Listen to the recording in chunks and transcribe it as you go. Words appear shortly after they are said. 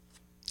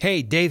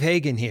Hey, Dave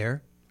Hagan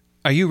here.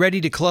 Are you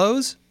ready to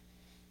close?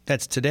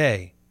 That's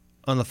today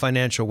on the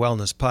Financial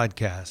Wellness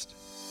Podcast.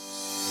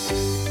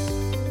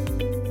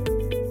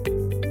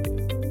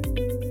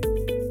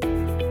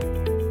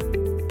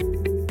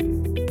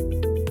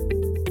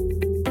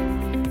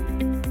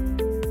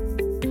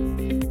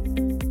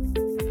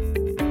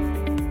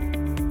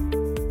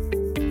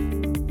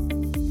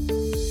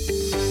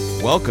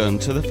 Welcome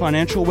to the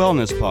Financial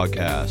Wellness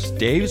Podcast,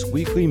 Dave's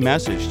weekly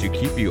message to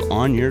keep you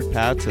on your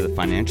path to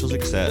financial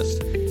success.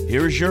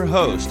 Here is your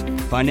host,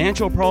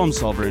 financial problem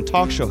solver and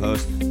talk show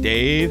host,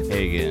 Dave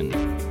Hagan.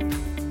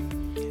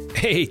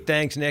 Hey,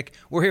 thanks, Nick.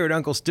 We're here at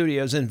Uncle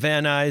Studios in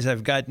Van Nuys.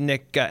 I've got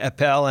Nick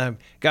Appel. I've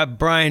got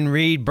Brian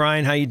Reed.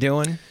 Brian, how you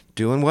doing?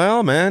 Doing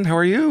well, man. How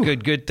are you?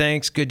 Good,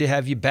 thanks. Good to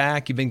have you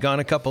back. You've been gone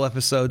a couple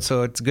episodes,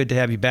 so it's good to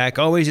have you back.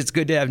 Always, it's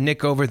good to have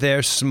Nick over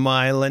there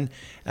smiling,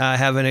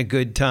 having a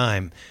good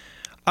time.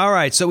 All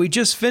right, so we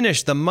just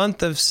finished the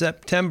month of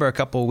September a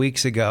couple of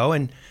weeks ago,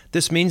 and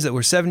this means that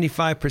we're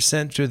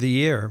 75% through the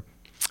year.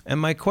 And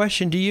my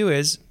question to you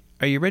is,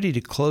 are you ready to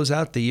close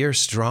out the year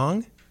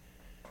strong?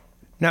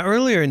 Now,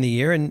 earlier in the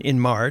year, in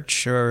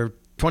March, or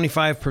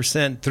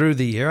 25% through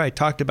the year, I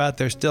talked about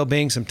there still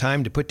being some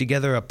time to put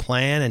together a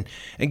plan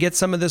and get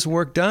some of this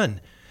work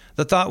done.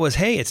 The thought was,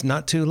 hey, it's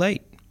not too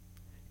late.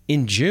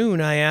 In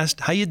June, I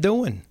asked, how you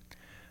doing?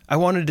 I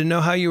wanted to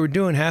know how you were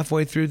doing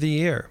halfway through the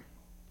year.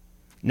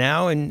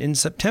 Now, in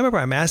September,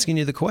 I'm asking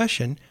you the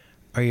question,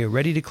 are you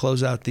ready to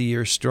close out the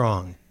year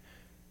strong?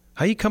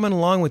 How are you coming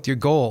along with your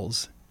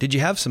goals? Did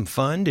you have some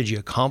fun? Did you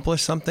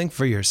accomplish something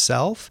for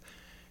yourself?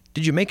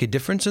 Did you make a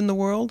difference in the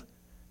world?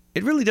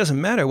 It really doesn't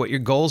matter what your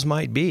goals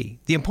might be.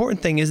 The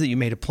important thing is that you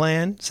made a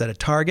plan, set a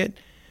target,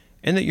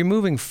 and that you're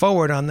moving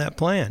forward on that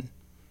plan.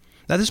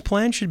 Now, this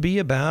plan should be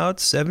about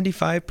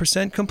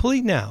 75%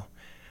 complete now.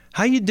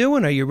 How you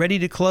doing? Are you ready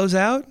to close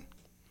out?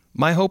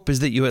 My hope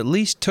is that you at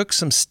least took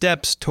some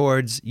steps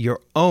towards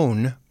your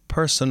own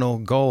personal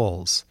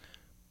goals.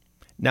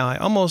 Now, I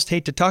almost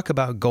hate to talk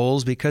about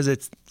goals because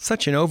it's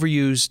such an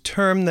overused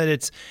term that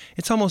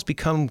it's almost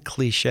become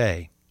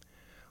cliche.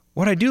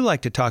 What I do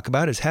like to talk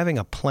about is having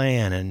a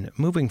plan and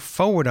moving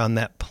forward on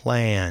that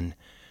plan.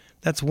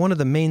 That's one of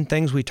the main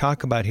things we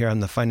talk about here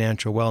on the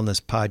Financial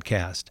Wellness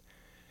Podcast.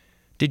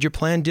 Did your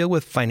plan deal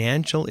with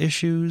financial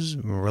issues,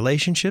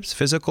 relationships,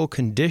 physical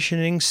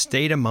conditioning,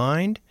 state of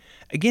mind?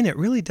 Again, it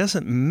really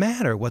doesn't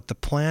matter what the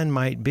plan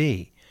might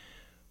be.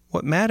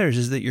 What matters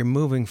is that you're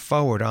moving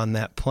forward on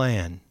that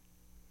plan.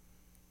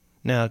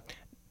 Now,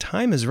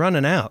 time is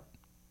running out.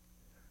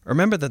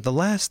 Remember that the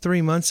last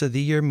 3 months of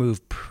the year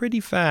move pretty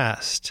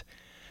fast.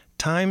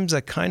 Time's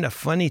a kind of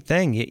funny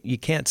thing. You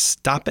can't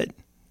stop it,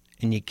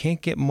 and you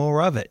can't get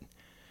more of it.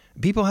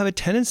 People have a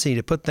tendency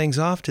to put things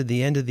off to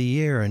the end of the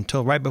year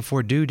until right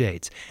before due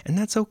dates, and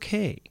that's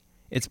okay.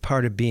 It's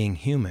part of being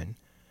human.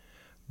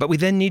 But we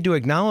then need to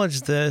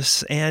acknowledge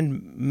this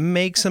and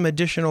make some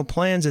additional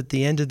plans at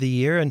the end of the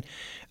year and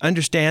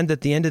understand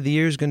that the end of the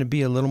year is going to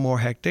be a little more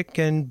hectic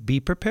and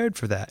be prepared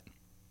for that.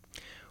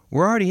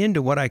 We're already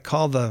into what I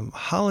call the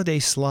holiday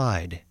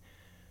slide.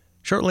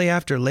 Shortly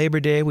after Labor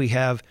Day, we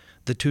have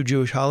the 2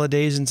 Jewish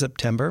holidays in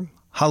September,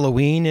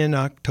 Halloween in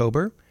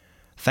October,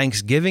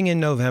 Thanksgiving in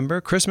November,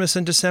 Christmas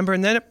in December,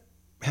 and then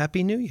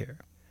Happy New Year.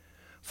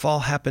 Fall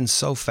happens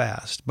so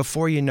fast.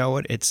 Before you know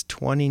it, it's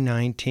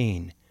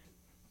 2019.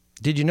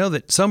 Did you know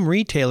that some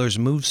retailers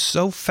move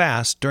so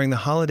fast during the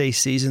holiday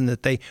season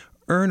that they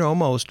earn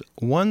almost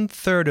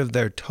 1/3 of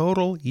their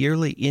total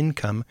yearly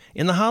income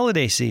in the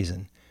holiday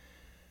season?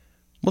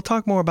 We'll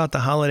talk more about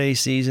the holiday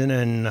season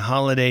and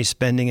holiday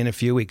spending in a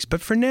few weeks, but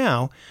for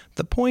now,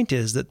 the point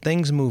is that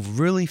things move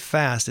really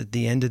fast at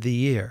the end of the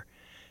year.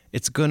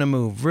 It's going to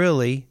move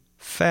really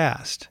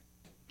fast.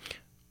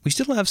 We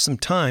still have some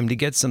time to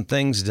get some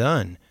things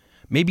done.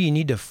 Maybe you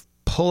need to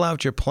pull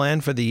out your plan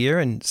for the year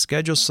and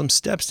schedule some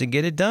steps to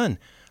get it done,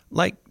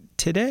 like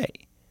today.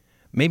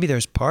 Maybe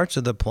there's parts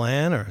of the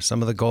plan or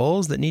some of the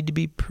goals that need to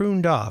be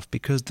pruned off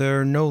because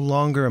they're no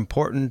longer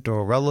important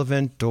or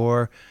relevant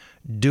or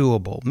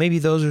doable. Maybe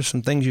those are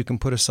some things you can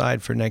put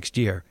aside for next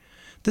year.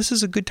 This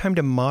is a good time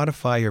to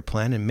modify your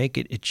plan and make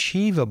it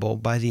achievable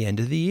by the end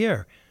of the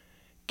year.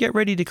 Get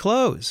ready to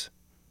close.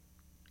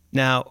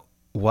 Now,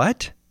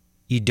 what?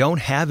 You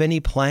don't have any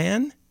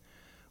plan?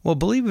 Well,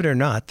 believe it or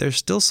not, there's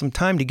still some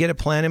time to get a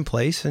plan in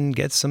place and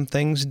get some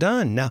things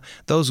done. Now,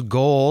 those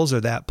goals or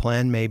that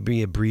plan may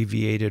be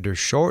abbreviated or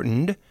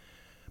shortened,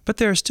 but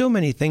there are still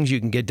many things you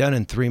can get done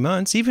in 3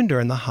 months, even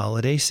during the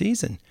holiday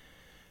season.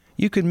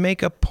 You could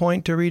make a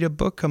point to read a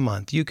book a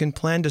month. You can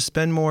plan to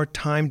spend more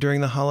time during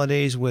the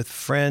holidays with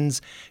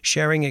friends,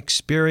 sharing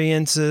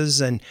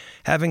experiences and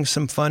having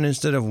some fun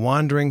instead of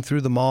wandering through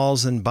the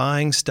malls and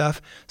buying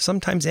stuff,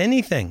 sometimes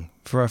anything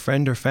for a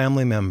friend or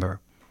family member.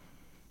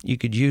 You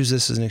could use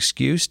this as an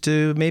excuse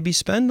to maybe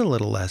spend a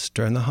little less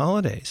during the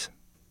holidays.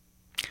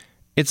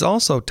 It's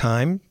also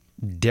time,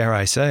 dare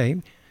I say,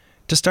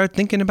 to start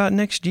thinking about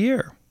next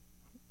year.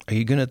 Are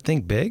you going to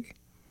think big?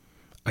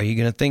 Are you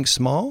going to think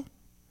small?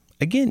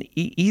 Again,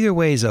 either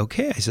way is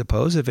okay, I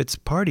suppose, if it's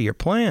part of your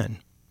plan.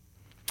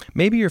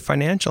 Maybe your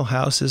financial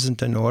house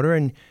isn't in order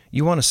and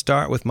you want to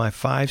start with my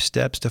 5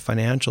 steps to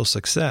financial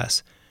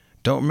success.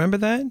 Don't remember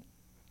that?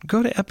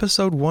 Go to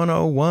episode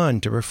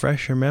 101 to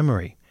refresh your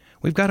memory.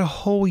 We've got a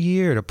whole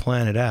year to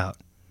plan it out.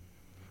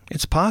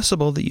 It's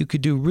possible that you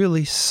could do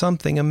really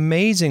something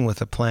amazing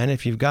with a plan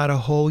if you've got a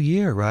whole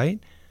year, right?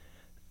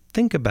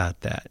 Think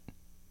about that.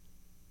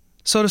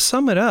 So to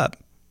sum it up,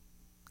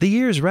 the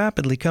year is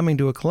rapidly coming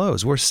to a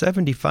close. We're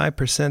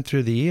 75%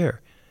 through the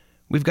year.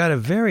 We've got a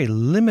very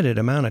limited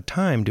amount of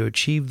time to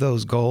achieve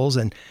those goals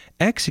and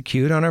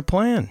execute on our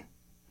plan.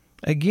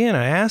 Again,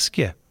 I ask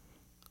you,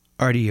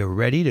 are you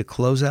ready to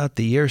close out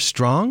the year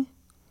strong?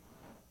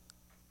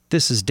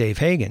 This is Dave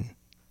Hagan,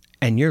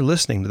 and you're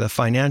listening to the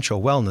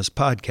Financial Wellness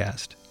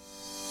Podcast.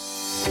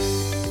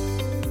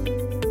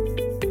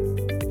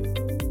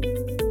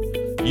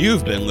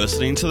 You've been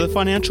listening to the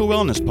Financial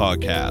Wellness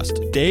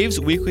Podcast, Dave's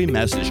weekly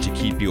message to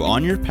keep you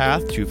on your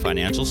path to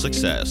financial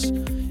success.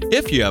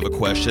 If you have a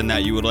question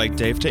that you would like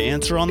Dave to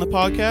answer on the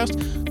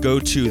podcast, go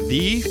to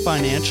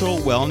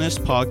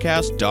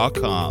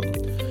thefinancialwellnesspodcast.com.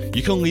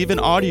 You can leave an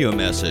audio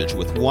message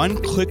with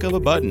one click of a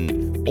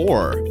button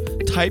or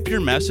type your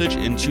message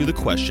into the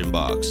question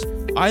box.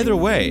 Either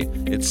way,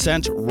 it's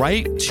sent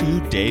right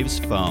to Dave's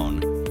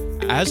phone.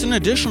 As an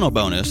additional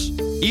bonus,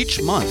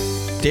 each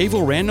month, Dave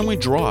will randomly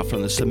draw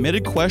from the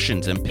submitted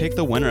questions and pick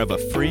the winner of a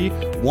free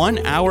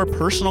 1-hour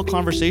personal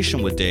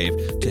conversation with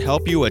Dave to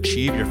help you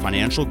achieve your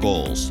financial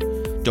goals.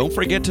 Don't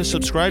forget to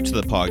subscribe to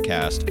the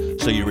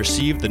podcast so you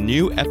receive the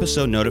new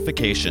episode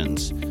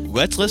notifications.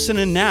 Let's listen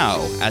in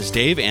now as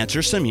Dave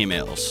answers some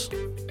emails.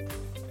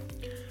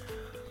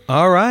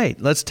 All right,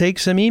 let's take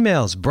some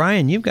emails.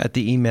 Brian, you've got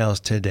the emails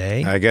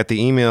today. I got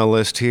the email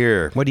list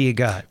here. What do you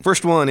got?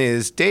 First one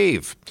is,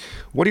 Dave,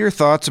 what are your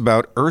thoughts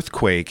about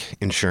earthquake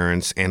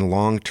insurance and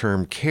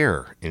long-term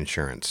care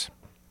insurance?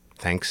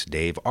 Thanks,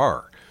 Dave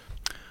R.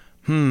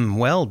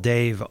 Well,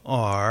 Dave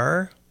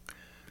R.,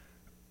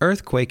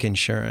 earthquake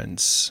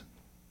insurance.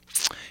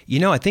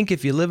 You know, I think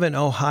if you live in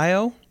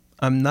Ohio,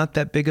 I'm not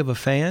that big of a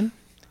fan.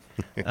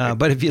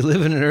 But if you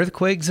live in an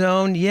earthquake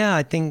zone, yeah,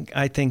 I think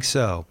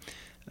so.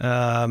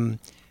 And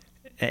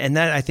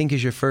that, I think,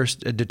 is your first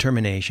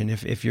determination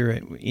if you're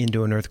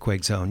into an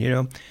earthquake zone.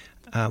 You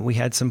know, we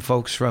had some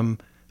folks from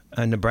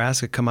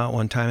Nebraska come out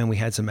one time, and we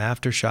had some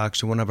aftershocks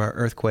to one of our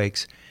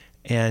earthquakes.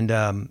 And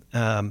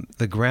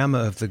the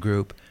grandma of the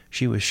group,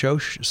 she was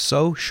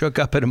so shook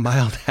up at a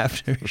mild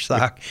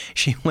aftershock,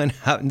 she went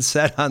out and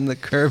sat on the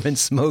curb and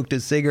smoked a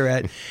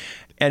cigarette.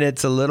 And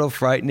it's a little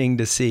frightening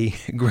to see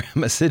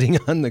Grandma sitting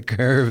on the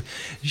curb,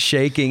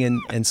 shaking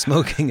and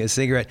smoking a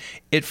cigarette.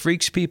 It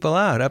freaks people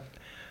out.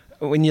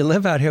 When you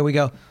live out here, we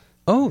go,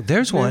 oh,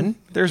 there's one.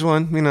 There's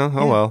one,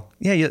 well.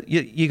 Yeah,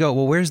 you go,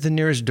 well, where's the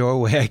nearest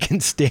doorway I can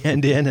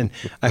stand in? And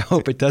I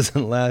hope it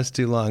doesn't last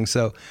too long.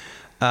 So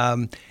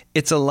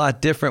it's a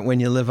lot different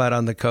when you live out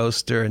on the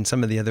coast or in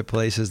some of the other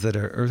places that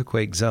are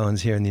earthquake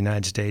zones here in the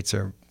United States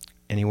or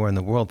anywhere in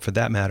the world for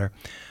that matter.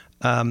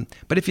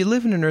 But if you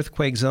live in an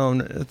earthquake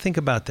zone, think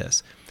about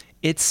this.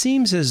 It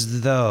seems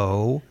as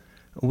though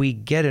we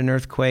get an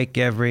earthquake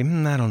every,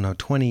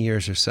 20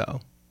 years or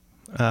so.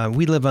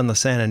 We live on the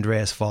San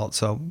Andreas Fault,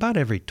 so about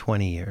every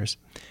 20 years.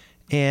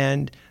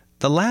 And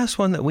the last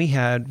one that we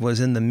had was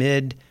in the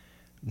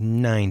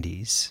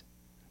mid-90s.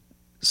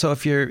 So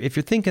if you're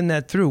thinking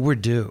that through, we're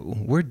due.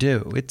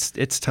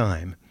 It's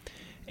time.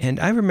 And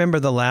I remember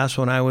the last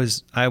one, I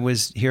was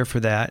here for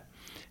that.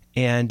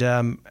 And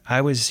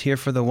I was here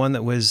for the one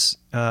that was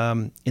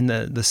in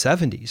the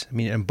 70s. I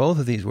mean, and both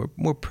of these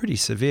were pretty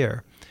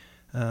severe.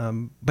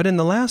 But in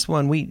the last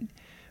one, we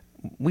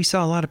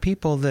saw a lot of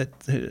people that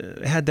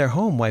had their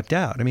home wiped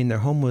out. I mean, their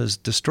home was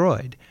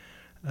destroyed.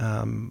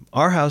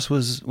 Our house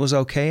was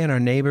okay, and our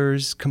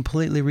neighbors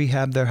completely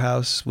rehabbed their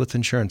house with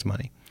insurance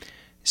money.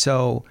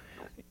 So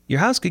your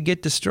house could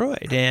get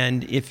destroyed.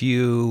 And if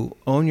you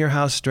own your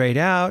house straight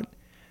out,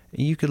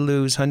 you could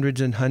lose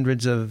hundreds and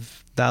hundreds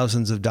of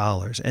thousands of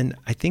dollars. And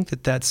I think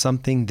that that's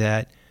something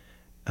that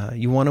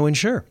you want to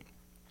insure.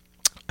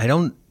 I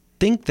don't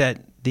think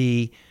that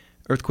the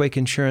earthquake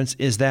insurance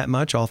is that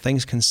much, all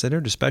things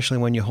considered, especially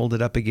when you hold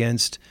it up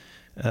against,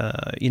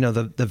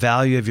 the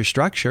value of your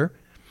structure.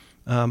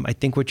 I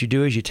think what you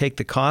do is you take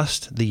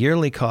the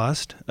yearly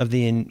cost of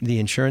the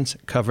insurance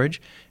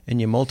coverage, and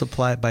you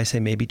multiply it by, say,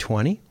 maybe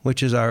 20,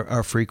 which is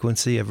our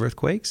frequency of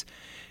earthquakes.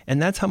 And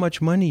that's how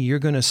much money you're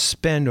going to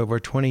spend over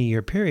a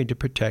 20-year period to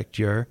protect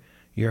your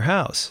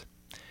house.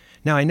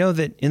 Now, I know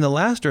that in the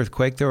last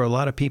earthquake, there were a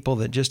lot of people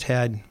that just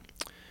had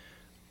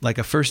like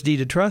a first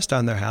deed of trust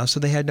on their house, so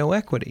they had no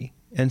equity.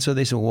 And so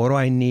they said, what do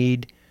I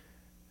need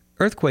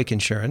earthquake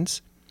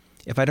insurance?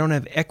 If I don't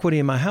have equity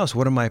in my house,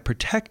 what am I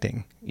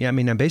protecting? Yeah, I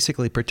mean, I'm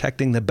basically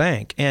protecting the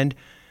bank. And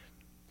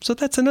so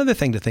that's another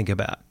thing to think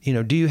about.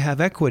 Do you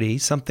have equity,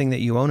 something that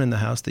you own in the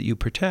house that you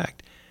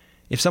protect?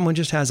 If someone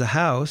just has a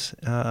house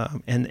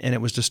and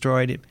it was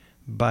destroyed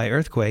by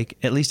earthquake,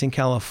 at least in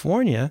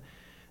California,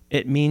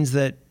 it means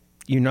that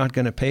you're not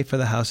going to pay for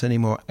the house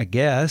anymore, I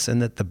guess,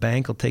 and that the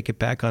bank will take it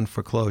back on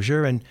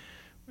foreclosure. And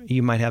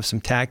you might have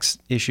some tax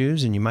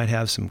issues and you might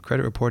have some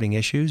credit reporting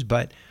issues,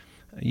 but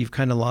you've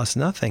kind of lost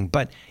nothing.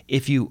 But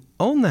if you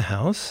own the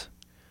house,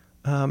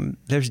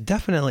 there's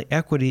definitely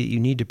equity that you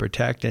need to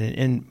protect. And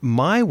in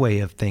my way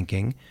of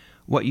thinking,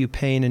 what you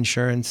pay in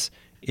insurance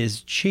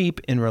is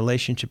cheap in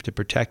relationship to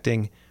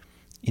protecting,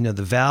 the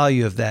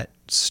value of that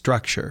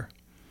structure.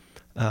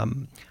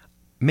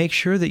 Make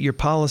sure that your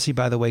policy,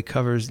 by the way,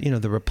 covers,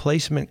 the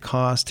replacement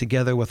cost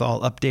together with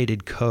all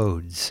updated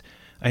codes.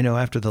 I know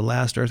after the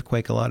last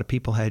earthquake, a lot of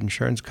people had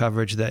insurance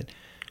coverage that,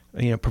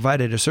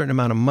 provided a certain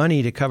amount of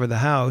money to cover the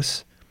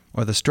house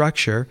or the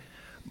structure,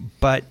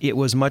 but it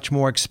was much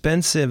more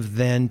expensive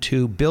than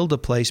to build a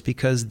place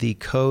because the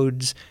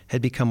codes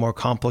had become more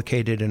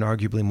complicated and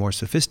arguably more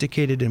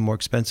sophisticated and more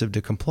expensive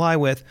to comply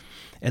with,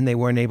 and they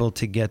weren't able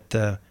to get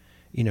the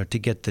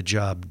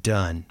job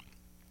done.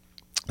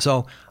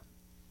 So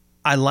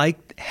I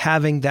like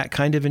having that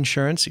kind of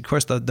insurance. Of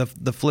course,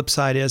 the flip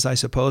side is, I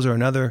suppose, or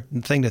another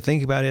thing to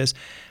think about is,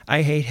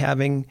 I hate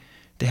having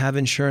to have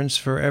insurance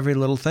for every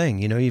little thing.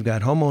 You've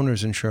got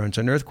homeowners insurance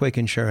and earthquake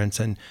insurance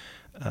and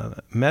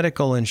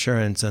medical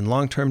insurance and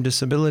long-term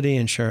disability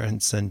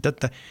insurance and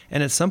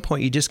at some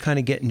point you just kind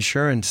of get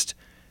insuranced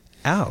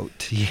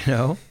out.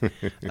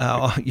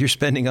 You're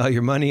spending all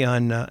your money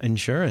on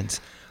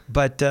insurance.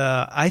 But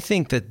I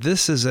think that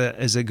this is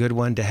a good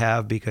one to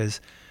have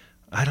because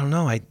I don't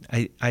know.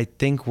 I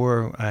think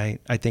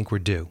we're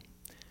due.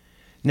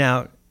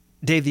 Now,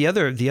 Dave,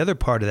 the other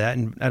part of that,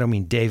 and I don't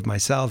mean Dave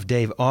myself,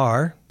 Dave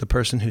R., the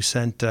person who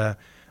sent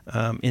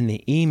in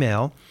the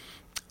email,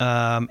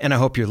 and I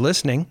hope you're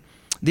listening.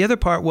 The other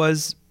part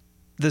was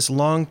this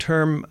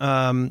long-term,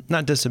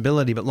 not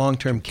disability, but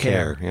long-term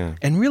care. Yeah.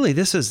 And really,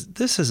 this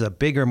is a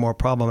bigger, more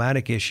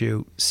problematic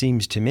issue,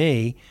 seems to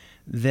me,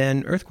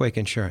 than earthquake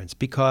insurance,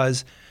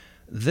 because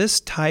this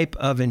type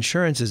of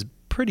insurance is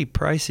pretty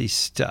pricey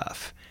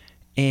stuff.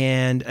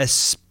 And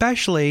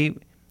especially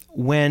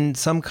when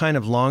some kind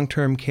of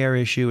long-term care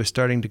issue is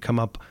starting to come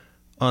up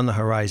on the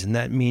horizon,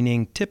 that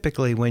meaning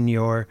typically when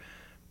you're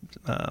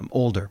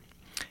older.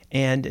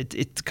 And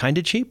it's kind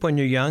of cheap when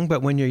you're young,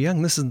 but when you're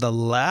young, this is the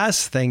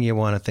last thing you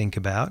want to think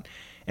about.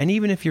 And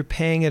even if you're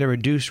paying at a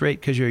reduced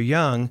rate because you're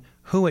young,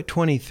 who at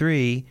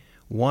 23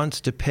 wants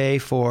to pay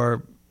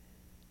for,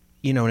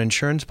 an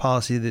insurance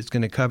policy that's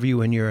going to cover you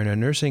when you're in a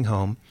nursing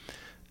home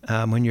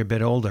when you're a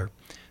bit older?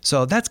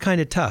 So that's kind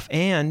of tough.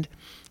 And,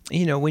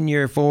 when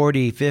you're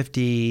 40,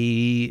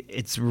 50,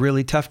 it's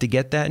really tough to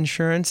get that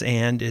insurance,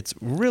 and it's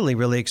really,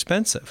 really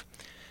expensive.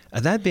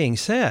 That being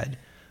said,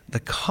 the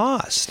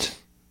cost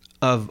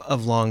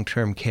of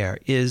long-term care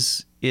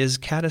is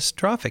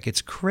catastrophic.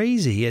 It's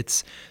crazy.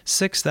 It's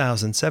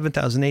 $6,000,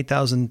 $7,000,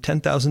 $8,000,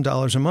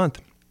 $10,000 a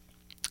month.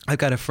 I've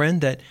got a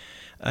friend that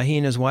he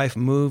and his wife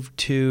moved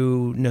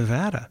to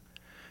Nevada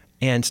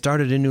and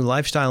started a new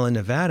lifestyle in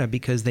Nevada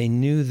because they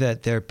knew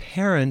that their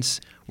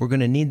parents were going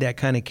to need that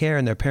kind of care,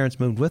 and their parents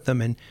moved with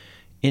them. And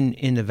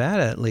in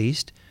Nevada, at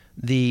least,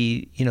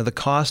 the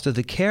cost of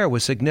the care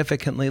was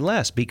significantly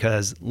less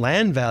because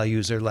land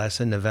values are less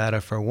in Nevada,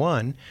 for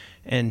one,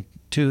 and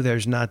two,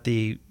 there's not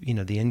the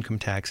income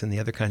tax and the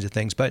other kinds of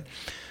things. But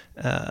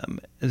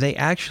they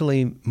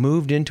actually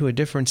moved into a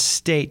different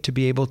state to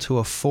be able to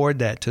afford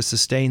that, to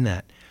sustain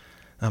that.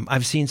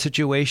 I've seen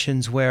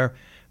situations where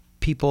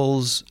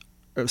people's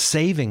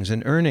savings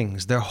and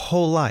earnings their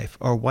whole life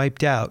are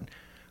wiped out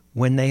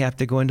when they have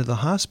to go into the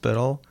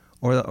hospital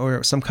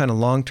or some kind of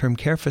long-term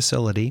care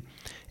facility,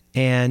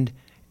 and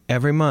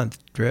every month,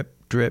 drip,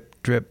 drip,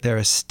 drip, their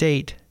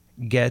estate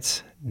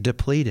gets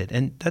depleted.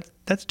 And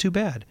that's too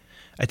bad.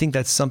 I think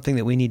that's something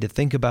that we need to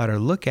think about or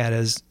look at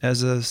as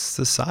a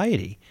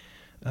society.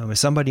 If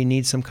somebody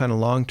needs some kind of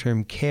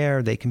long-term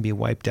care, they can be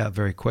wiped out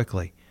very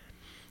quickly.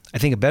 I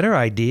think a better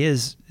idea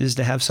is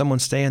to have someone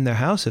stay in their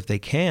house if they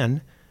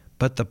can,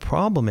 but the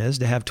problem is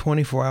to have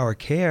 24-hour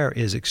care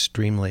is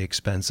extremely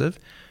expensive,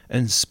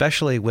 and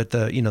especially with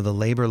the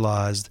labor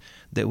laws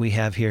that we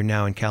have here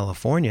now in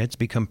California, it's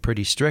become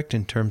pretty strict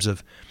in terms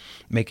of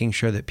making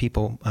sure that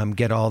people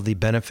get all the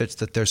benefits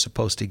that they're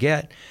supposed to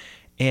get.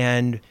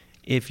 And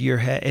if you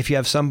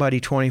have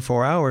somebody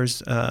 24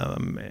 hours,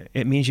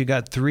 it means you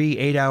got 3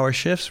 8-hour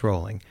shifts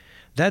rolling.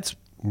 That's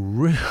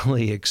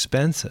really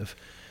expensive.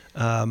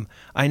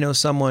 I know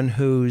someone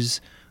whose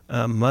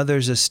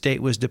mother's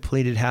estate was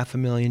depleted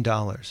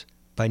 $500,000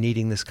 by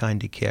needing this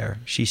kind of care.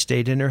 She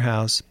stayed in her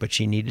house, but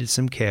she needed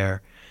some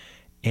care,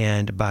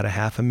 and about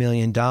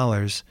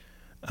 $500,000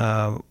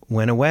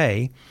 went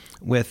away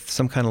with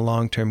some kind of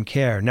long-term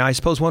care. Now, I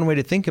suppose one way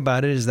to think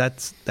about it is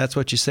that's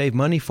what you save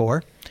money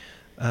for,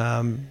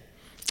 and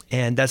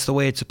that's the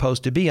way it's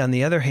supposed to be. On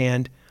the other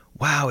hand,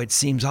 wow, it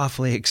seems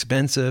awfully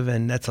expensive,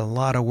 and that's a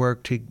lot of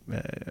work to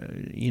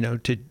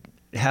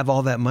have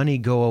all that money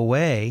go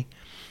away,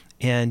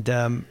 and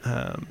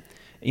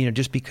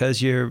just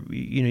because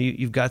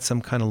you've got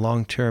some kind of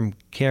long-term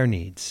care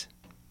needs.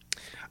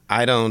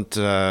 I don't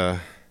know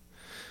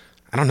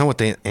what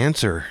the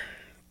answer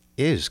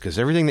is, because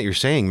everything that you're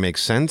saying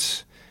makes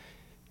sense.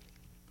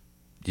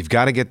 You've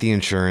got to get the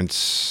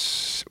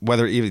insurance. insurance,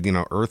 whether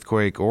even,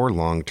 earthquake or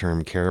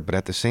long-term care, but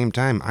at the same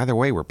time, either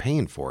way, we're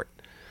paying for it.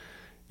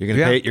 You're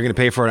going to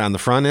pay for it on the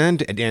front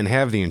end and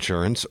have the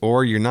insurance,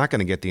 or you're not going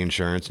to get the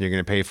insurance and you're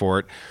going to pay for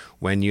it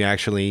when you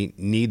actually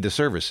need the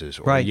services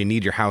or you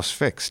need your house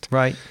fixed.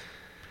 Right.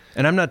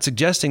 And I'm not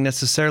suggesting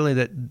necessarily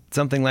that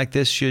something like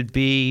this should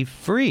be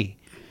free,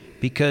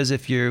 because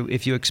if you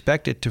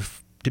expect it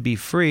to be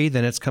free,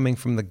 then it's coming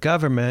from the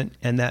government,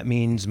 and that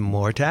means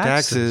more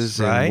taxes.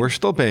 Right? And we're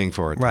still paying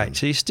for it. Right. Then.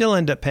 So you still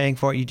end up paying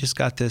for it. You just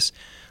got this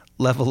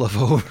level of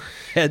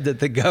overhead that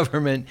the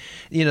government,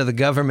 the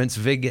government's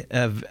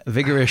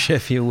vigorous,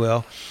 if you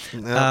will.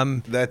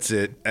 No, that's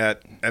it.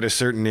 At a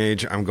certain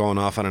age, I'm going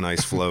off on an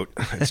ice float.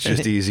 It's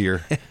just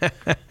easier.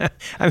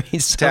 I mean,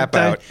 tap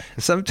out.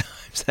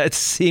 Sometimes that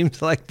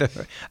seems like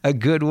a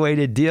good way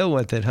to deal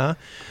with it, huh?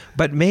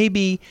 But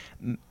maybe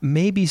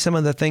some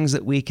of the things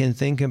that we can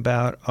think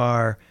about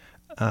are,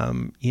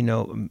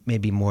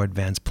 maybe more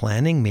advanced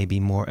planning,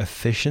 maybe more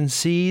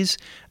efficiencies,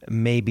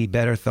 maybe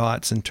better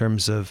thoughts in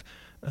terms of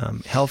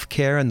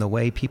healthcare and the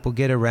way people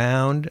get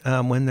around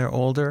when they're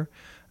older.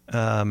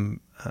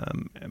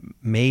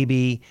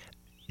 Maybe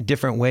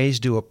different ways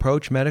to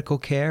approach medical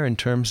care in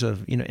terms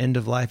of end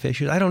of life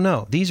issues. I don't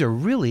know. These are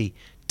really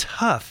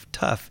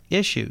tough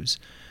issues,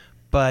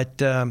 but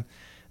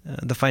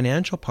the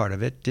financial part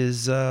of it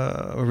is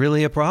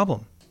really a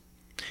problem.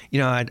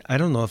 I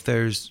don't know if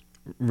there's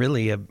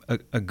really a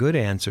good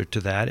answer to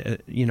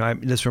that.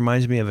 This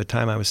reminds me of a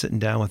time I was sitting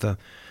down with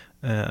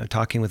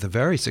talking with a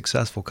very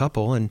successful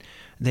couple, and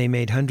they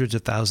made hundreds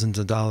of thousands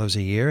of dollars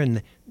a year,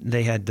 and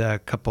they had a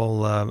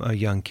couple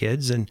young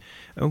kids, and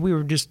we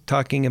were just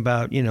talking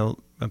about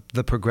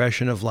the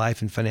progression of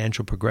life and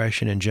financial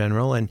progression in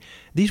general. And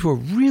these were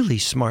really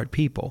smart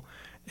people,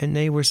 and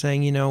they were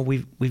saying,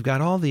 we've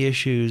got all the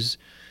issues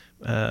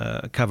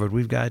covered.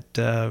 We've got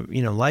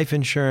life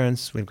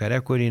insurance, we've got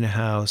equity in a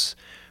house,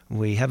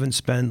 we haven't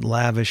spent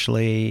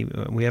lavishly,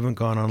 we haven't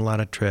gone on a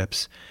lot of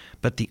trips,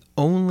 but the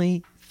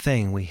only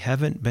thing we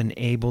haven't been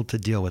able to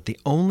deal with, the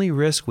only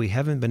risk we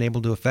haven't been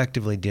able to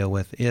effectively deal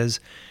with is,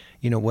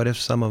 what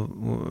if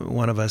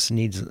one of us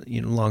needs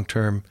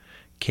long-term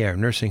care,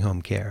 nursing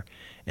home care,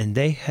 and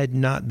they had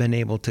not been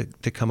able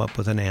to come up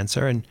with an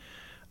answer. And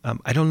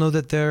I don't know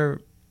that there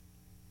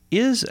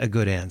is a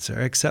good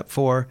answer, except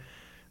for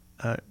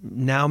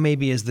now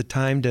maybe is the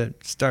time to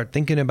start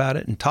thinking about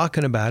it and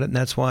talking about it. And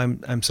that's why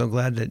I'm so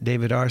glad that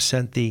David R.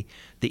 sent the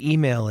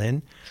email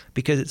in,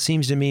 because it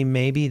seems to me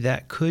maybe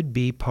that could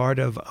be part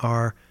of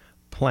our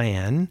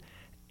plan,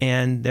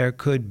 and there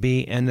could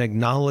be an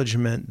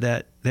acknowledgement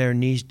that there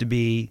needs to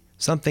be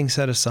something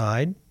set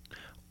aside,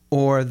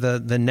 or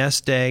the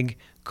nest egg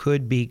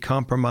could be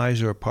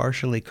compromised or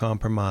partially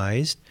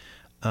compromised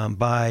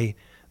by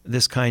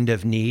this kind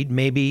of need.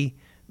 Maybe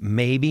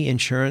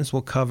insurance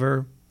will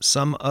cover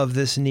some of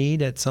this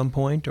need at some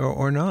point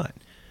or not.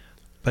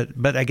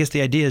 But I guess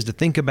the idea is to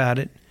think about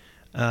it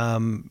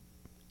and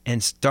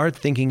start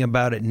thinking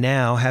about it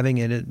now, having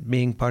it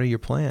being part of your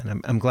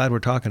plan. I'm glad we're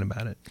talking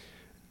about it.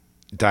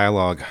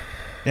 Dialogue.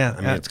 Yeah.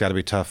 I mean, it's got to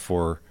be tough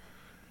for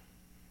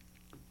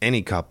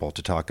any couple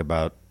to talk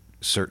about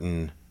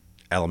certain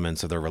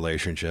elements of their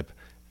relationship,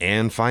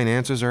 and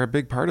finances are a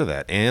big part of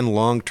that. And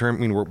long-term, I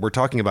mean, we're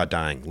talking about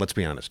dying, let's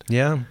be honest.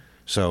 Yeah.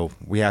 So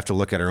we have to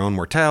look at our own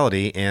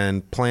mortality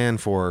and plan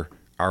for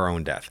our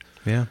own death.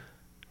 Yeah.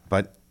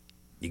 But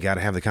you got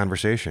to have the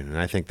conversation. And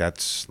I think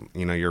that's,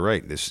 you're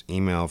right. This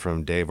email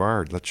from Dave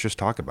R., let's just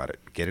talk about it.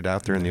 Get it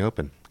out there in the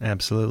open.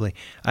 Absolutely.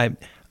 I'm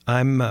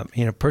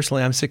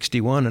personally, I'm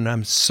 61, and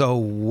I'm so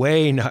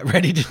way not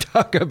ready to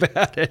talk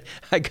about it.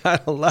 I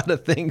got a lot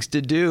of things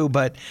to do,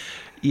 but,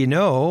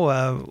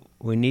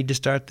 we need to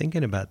start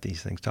thinking about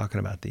these things, talking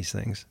about these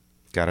things.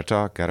 Got to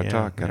talk.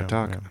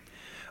 Yeah.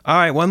 All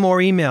right, one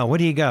more email. What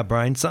do you got,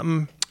 Brian?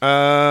 Something?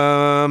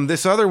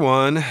 This other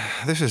one,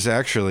 this is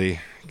actually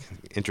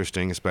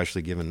interesting,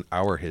 especially given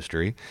our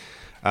history.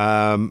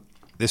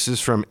 This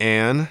is from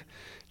Anne.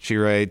 She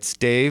writes,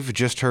 Dave,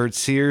 just heard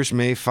Sears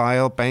may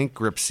file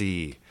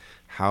bankruptcy.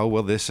 How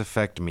will this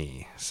affect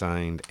me?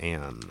 Signed,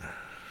 Anne.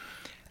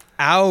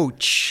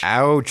 Ouch.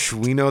 Ouch.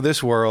 We know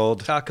this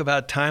world. Talk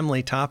about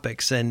timely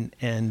topics. And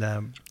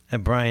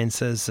Brian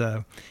says,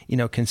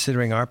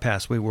 considering our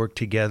past, we worked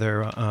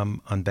together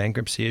on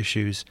bankruptcy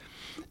issues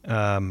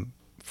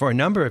for a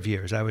number of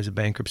years. I was a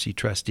bankruptcy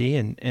trustee,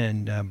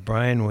 and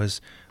Brian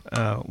was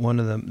one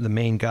of the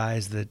main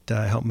guys that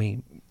helped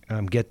me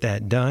get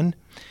that done.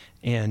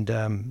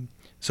 And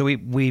so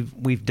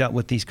we've dealt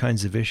with these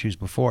kinds of issues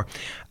before.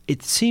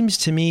 It seems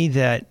to me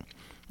that,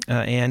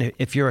 and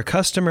if you're a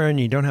customer and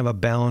you don't have a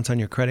balance on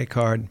your credit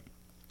card,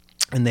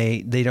 and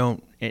they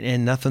don't,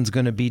 and nothing's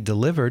going to be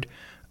delivered,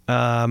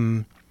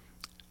 I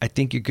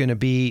think you're going to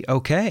be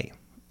okay.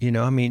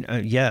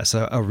 Yes,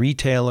 a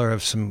retailer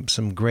of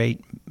some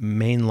great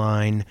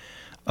mainline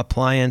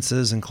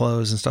appliances and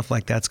clothes and stuff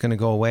like that's going to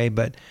go away.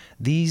 But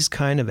these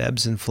kind of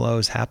ebbs and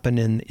flows happen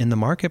in the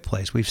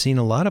marketplace. We've seen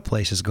a lot of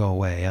places go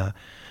away.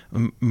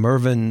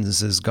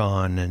 Mervyn's is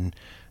gone, and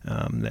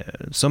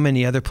so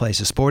many other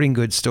places, sporting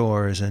goods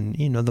stores, and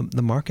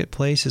the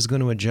marketplace is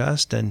going to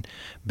adjust, and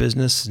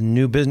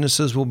new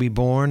businesses will be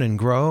born and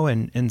grow,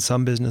 and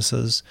some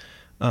businesses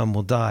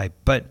will die.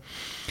 But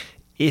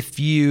if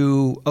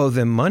you owe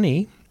them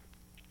money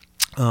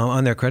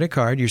on their credit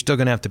card, you're still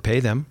going to have to pay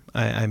them.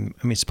 I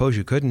mean, suppose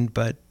you couldn't,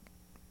 but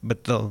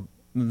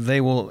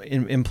they will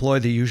employ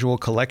the usual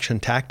collection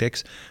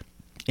tactics,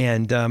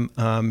 and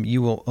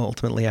you will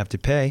ultimately have to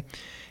pay.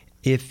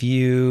 If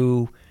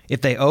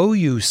they owe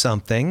you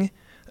something,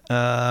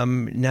 now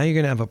you're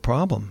going to have a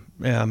problem.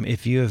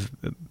 If you have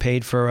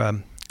paid for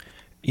a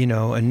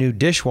new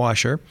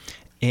dishwasher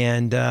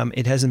and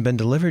it hasn't been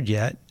delivered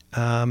yet,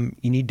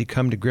 you need to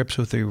come to grips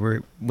with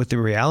the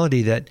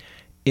reality that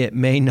it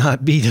may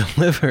not be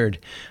delivered.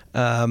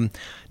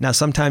 Now,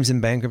 sometimes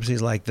in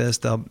bankruptcies like this,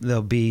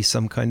 there'll be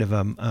some kind of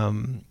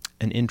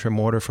an interim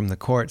order from the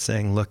court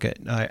saying, look, at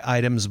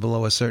items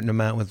below a certain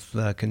amount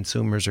with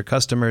consumers or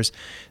customers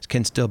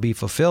can still be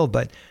fulfilled,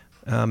 but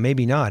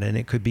maybe not, and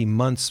it could be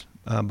months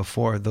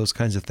before those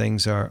kinds of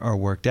things are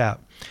worked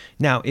out.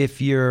 Now,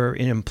 if you're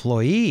an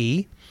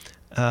employee,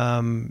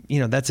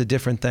 that's a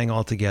different thing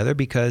altogether,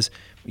 because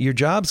your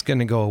job's going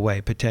to go away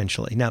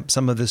potentially. Now,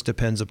 some of this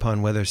depends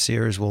upon whether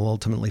Sears will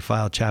ultimately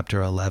file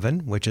Chapter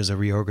 11, which is a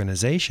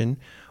reorganization,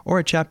 or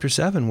a Chapter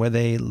 7 where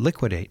they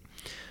liquidate.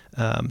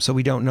 So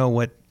we don't know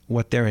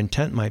what their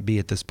intent might be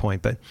at this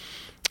point. But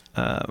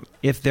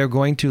if they're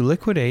going to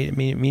liquidate, it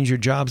means your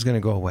job's going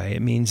to go away.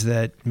 It means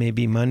that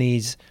maybe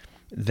monies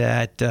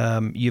that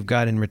you've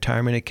got in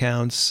retirement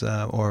accounts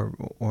or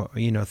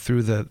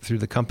through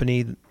the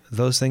company,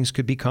 those things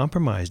could be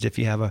compromised. If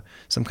you have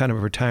some kind of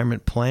a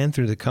retirement plan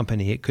through the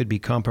company, it could be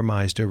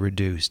compromised or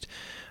reduced.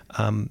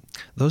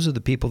 Those are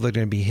the people that are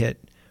going to be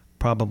hit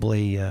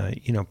probably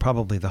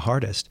the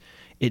hardest.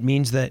 It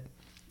means that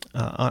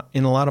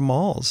in a lot of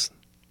malls,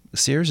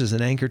 Sears is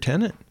an anchor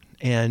tenant,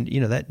 and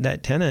that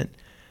tenant,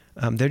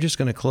 they're just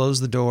going to close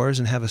the doors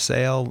and have a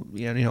sale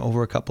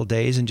over a couple of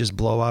days and just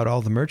blow out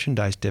all the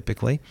merchandise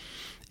typically.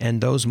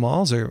 And those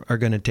malls are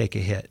going to take a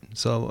hit.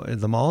 So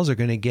the malls are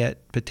going to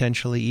get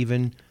potentially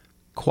even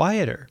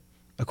quieter.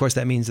 Of course,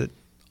 that means that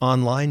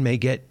online may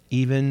get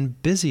even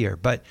busier.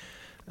 But,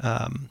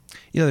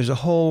 there's a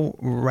whole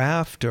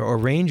raft or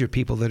range of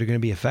people that are going to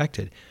be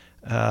affected.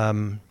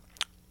 Now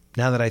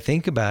that I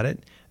think about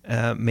it,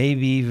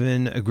 maybe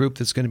even a group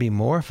that's going to be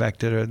more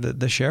affected are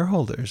the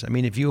shareholders. I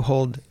mean, if you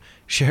hold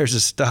shares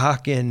of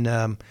stock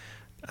in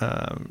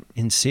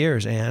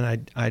Sears,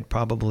 Ann, I'd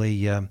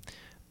probably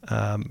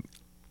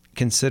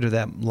consider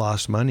that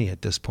lost money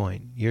at this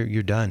point.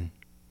 You're done.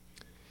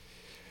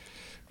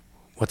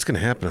 What's going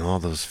to happen in all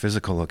those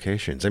physical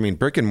locations? I mean,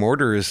 brick and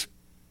mortar it's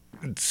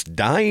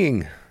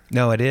dying.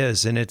 No, it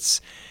is, and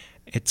it's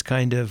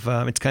kind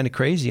of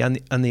crazy. On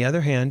the other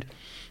hand,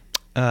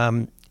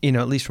 at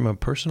least from a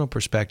personal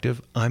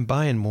perspective, I'm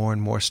buying more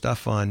and more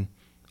stuff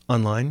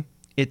online.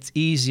 It's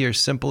easier,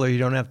 simpler. You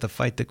don't have to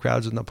fight the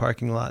crowds in the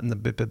parking lot and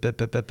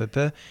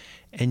the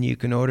and you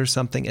can order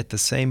something at the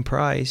same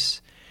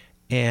price.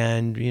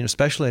 And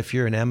especially if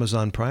you're an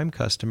Amazon Prime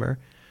customer,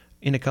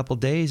 in a couple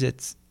days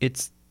it's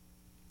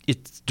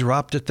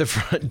dropped at the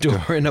front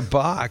door in a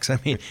box. I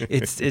mean,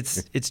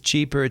 it's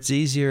cheaper, it's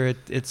easier,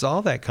 it's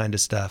all that kind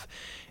of stuff.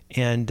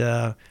 And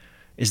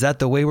is that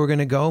the way we're going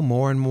to go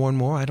more and more and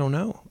more? I don't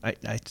know.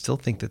 I still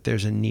think that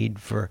there's a need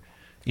for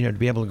to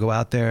be able to go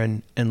out there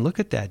and look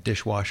at that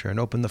dishwasher and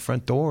open the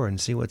front door and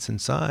see what's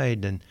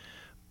inside.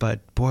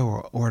 But boy,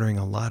 we're ordering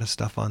a lot of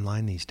stuff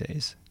online these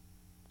days.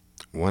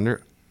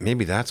 Wonder,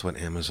 maybe that's what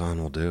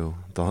Amazon will do.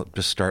 They'll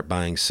just start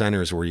buying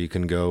centers where you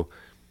can go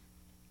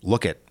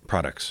look at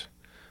products.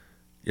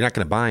 You're not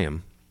going to buy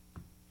them.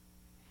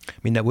 I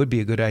mean, that would be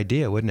a good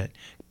idea, wouldn't it?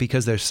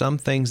 Because there's some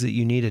things that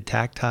you need a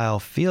tactile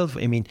feel for.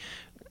 I mean,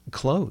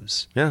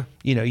 clothes. Yeah.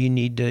 You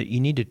need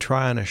to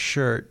try on a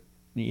shirt,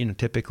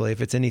 typically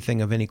if it's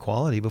anything of any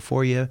quality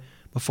before you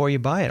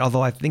buy it.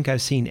 Although I think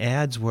I've seen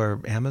ads where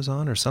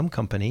Amazon or some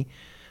company,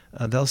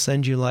 they'll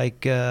send you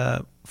like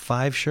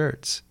 5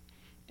 shirts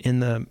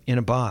in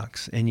a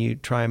box, and you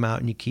try them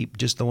out and you keep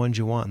just the ones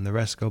you want and the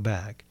rest go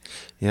back.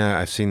 Yeah,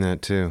 I've seen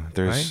that too.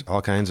 There's right?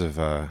 all kinds of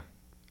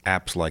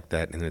apps like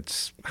that, and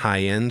it's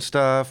high-end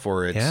stuff,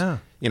 or it's,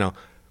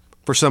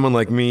 for someone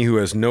like me who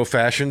has no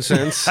fashion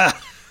sense,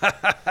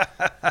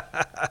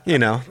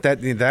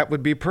 that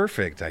would be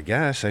perfect. I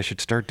guess I should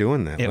start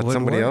doing that. Let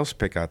somebody else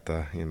pick out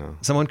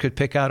Someone could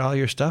pick out all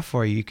your stuff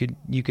for you.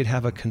 You could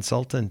have a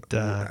consultant.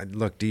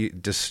 Look,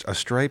 just a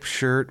striped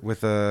shirt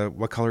with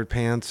what colored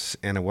pants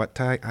and a what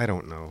tie? I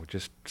don't know.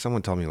 Just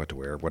someone tell me what to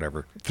wear,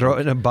 whatever. Throw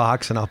it in a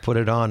box and I'll put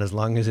it on as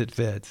long as it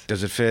fits.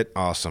 Does it fit?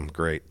 Awesome,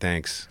 great,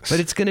 thanks. But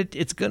it's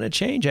gonna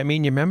change. I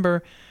mean, you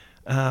remember?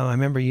 I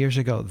remember years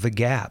ago, The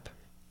Gap.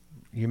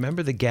 You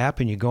remember The Gap,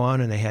 and you go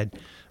on and they had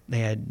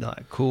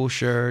cool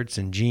shirts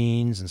and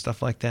jeans and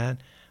stuff like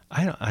that.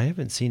 I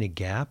haven't seen a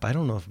Gap. I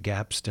don't know if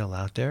Gap's still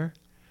out there.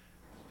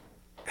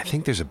 I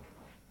think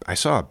I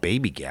saw a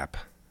Baby Gap.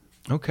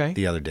 Okay.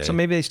 The other day. So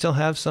maybe they still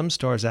have some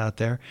stores out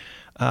there.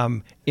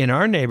 In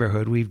our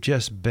neighborhood, we've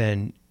just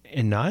been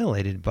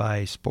annihilated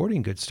by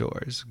sporting goods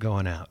stores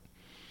going out.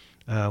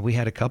 We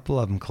had a couple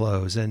of them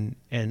close, and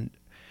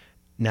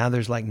now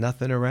there's like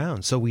nothing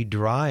around. So we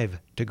drive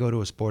to go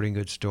to a sporting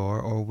goods store,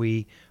 or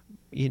we,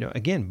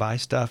 again, buy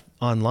stuff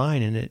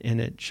online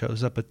and it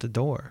shows up at the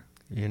door,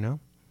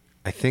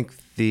 I think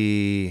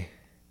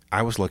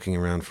I was looking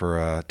around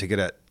to get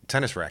a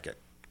tennis racket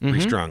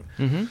restrung.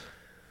 Mm-hmm.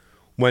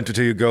 Went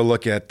to go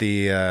look at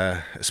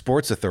the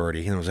Sports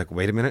Authority, and I was like,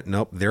 wait a minute,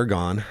 nope, they're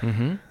gone.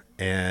 Mm-hmm.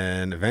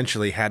 And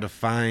eventually had to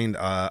find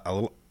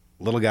a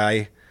little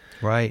guy.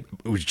 Right.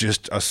 It was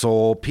just a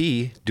sole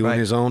P doing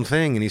his own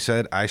thing, and he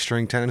said, I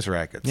string tennis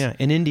rackets. Yeah,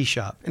 an indie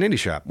shop.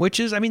 Which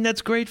is,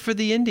 that's great for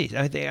the indies.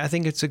 I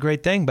think it's a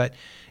great thing, but,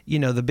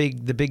 the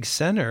big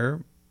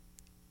center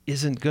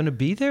isn't going to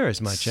be there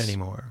as much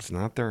anymore. It's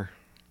not there.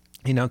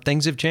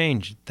 Things have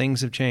changed.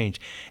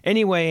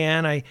 Anyway,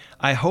 Ann,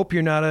 I hope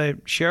you're not a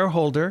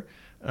shareholder.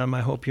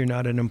 I hope you're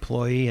not an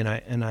employee, and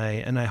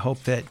I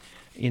hope that,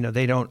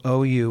 they don't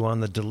owe you on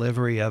the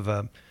delivery of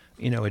a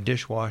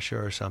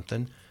dishwasher or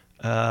something.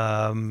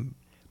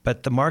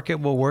 But the market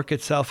will work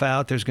itself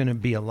out. There's going to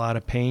be a lot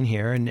of pain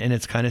here, and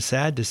it's kind of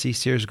sad to see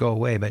Sears go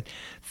away. But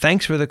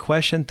thanks for the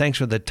question. Thanks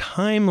for the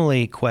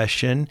timely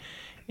question.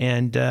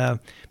 And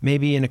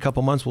maybe in a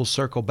couple months we'll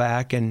circle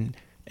back and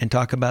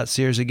talk about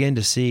Sears again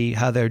to see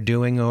how they're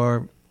doing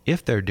or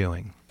if they're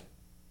doing.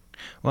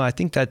 Well, I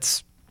think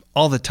that's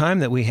all the time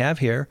that we have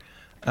here.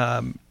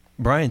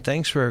 Brian,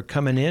 thanks for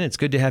coming in. It's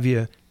good to have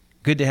you.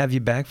 Good to have you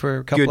back for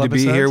a couple episodes. Good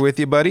to be here with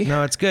you, buddy.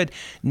 No, it's good.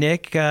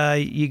 Nick,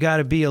 you got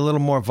to be a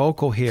little more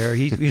vocal here.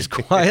 He's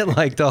quiet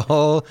like the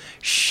whole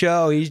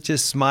show. He's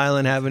just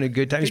smiling, having a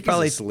good time. He's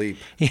probably asleep.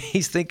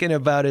 He's thinking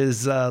about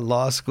his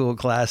law school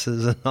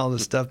classes and all the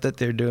stuff that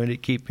they're doing to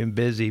keep him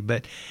busy.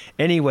 But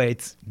anyway,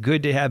 it's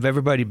good to have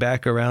everybody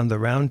back around the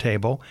round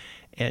table.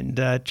 And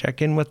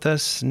check in with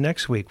us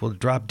next week. We'll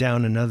drop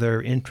down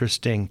another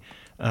interesting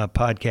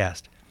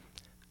podcast.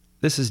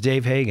 This is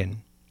Dave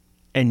Hagan,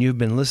 and you've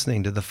been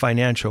listening to the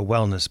Financial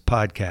Wellness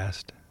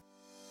Podcast.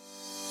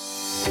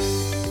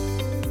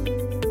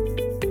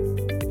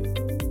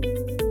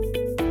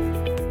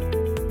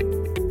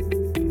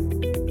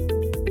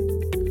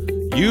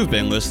 You've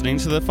been listening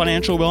to the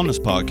Financial Wellness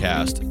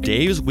Podcast,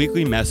 Dave's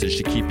weekly message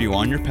to keep you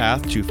on your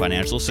path to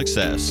financial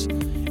success.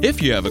 If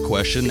you have a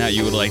question that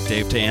you would like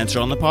Dave to answer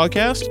on the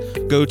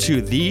podcast, go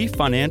to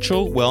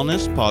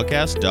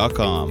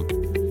thefinancialwellnesspodcast.com.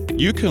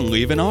 You can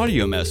leave an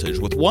audio message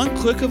with one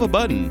click of a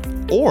button,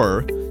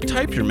 or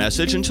type your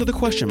message into the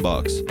question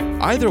box.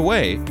 Either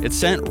way, it's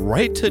sent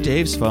right to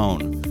Dave's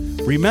phone.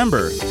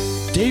 Remember,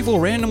 Dave will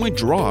randomly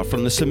draw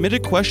from the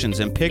submitted questions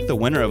and pick the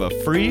winner of a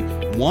free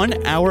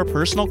 1-hour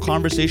personal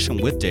conversation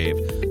with Dave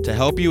to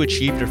help you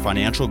achieve your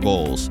financial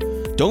goals.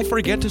 Don't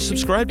forget to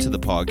subscribe to the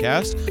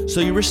podcast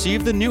so you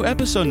receive the new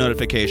episode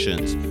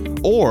notifications,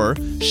 or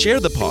share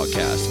the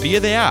podcast via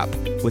the app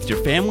with your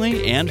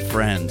family and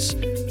friends.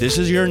 This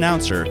is your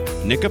announcer,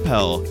 Nick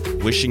Appel,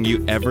 wishing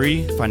you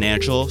every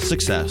financial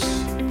success.